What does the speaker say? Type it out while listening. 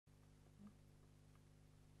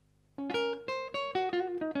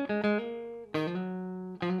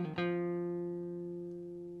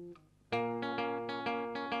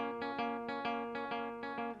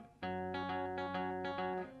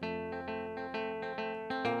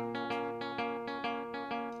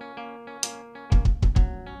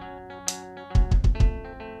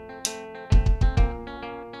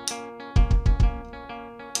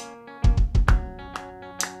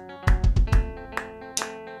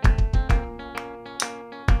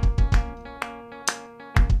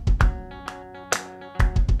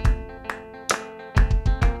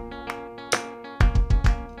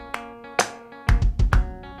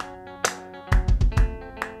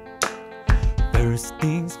First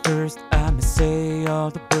things first, I'ma say all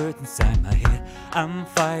the words inside my head. I'm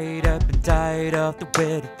fired up and tired of the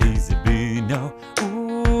way that things have been. Oh,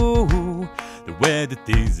 ooh, the way that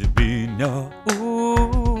things have been. Oh,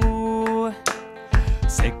 ooh.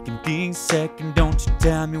 Second things second, don't you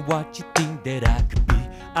tell me what you think that I could be.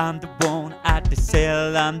 I'm the one at the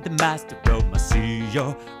sail, I'm the master of my sea.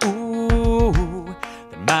 Oh, ooh,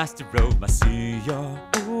 the master of my sea. Oh,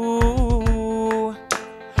 ooh.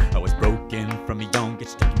 I was broken from a young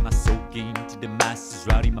age, taking my soul into the masses,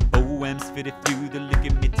 writing my poems for the few that look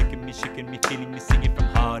at me, taking me, shaking me, feeling me, singing from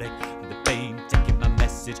heartache, from the pain, taking my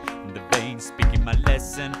message from the veins, speaking my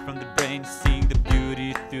lesson from the brain, seeing the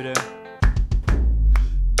beauty through the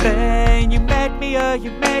pain. You made me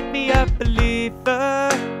a believer,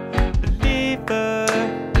 believer.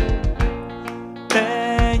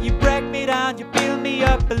 Pain, you break me down, you build me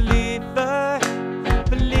up, believer,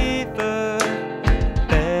 believer.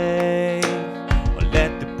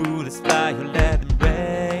 Fly or let them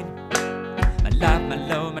rain. My life, my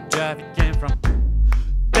love, my drive, it came from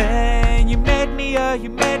pain. You made me a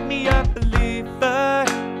believer,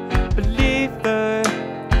 believer.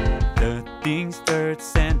 The things third,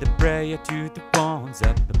 send a prayer to the ones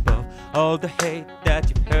up above. All the hate that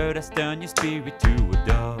you've heard has turned your spirit to a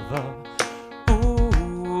dove. Oh,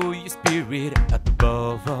 ooh, your spirit up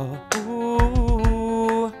above. Oh,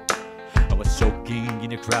 ooh. I was choking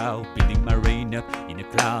in a crowd, building my rain up in a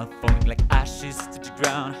cloud, falling like ashes to the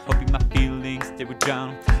ground, hoping my feelings they would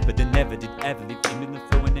drown, but they never did ever leave me in the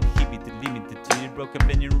flow, and then he beat the limit till it broke up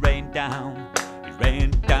and it rained down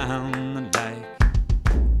like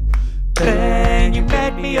pain. You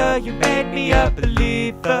made me a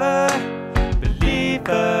believer,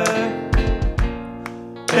 believer.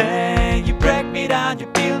 Pain, you break me down, you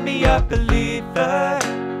build me up, believer,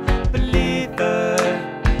 believer.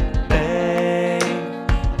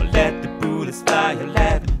 Fly or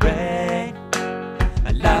let them rain.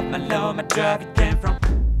 My love, my love, my drive, it came from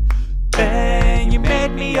pain. You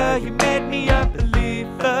made me a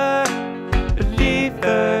believer,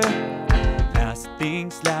 believer. Last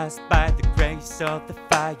things last by the grace of the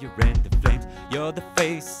fire and the flames. You're the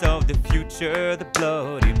face of the future, the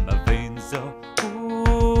blood in my veins. Oh,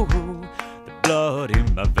 ooh, the blood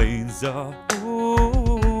in my veins. Oh,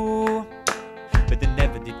 ooh. But they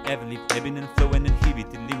never did ever leave, ebbing and flowing and heavy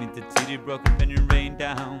to limited till it broke up and it rained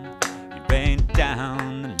down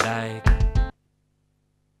like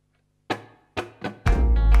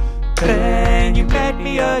pain. You made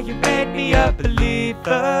me a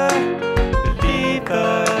believer,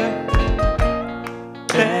 believer.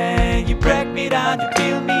 Pain, you break me down, you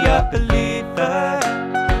build me up, believer,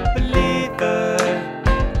 believer.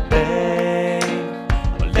 Pain,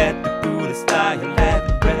 or let the bullets fly or let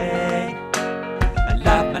them rain.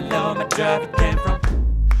 My love, my drive, it came from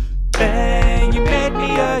pain. You made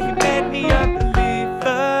me a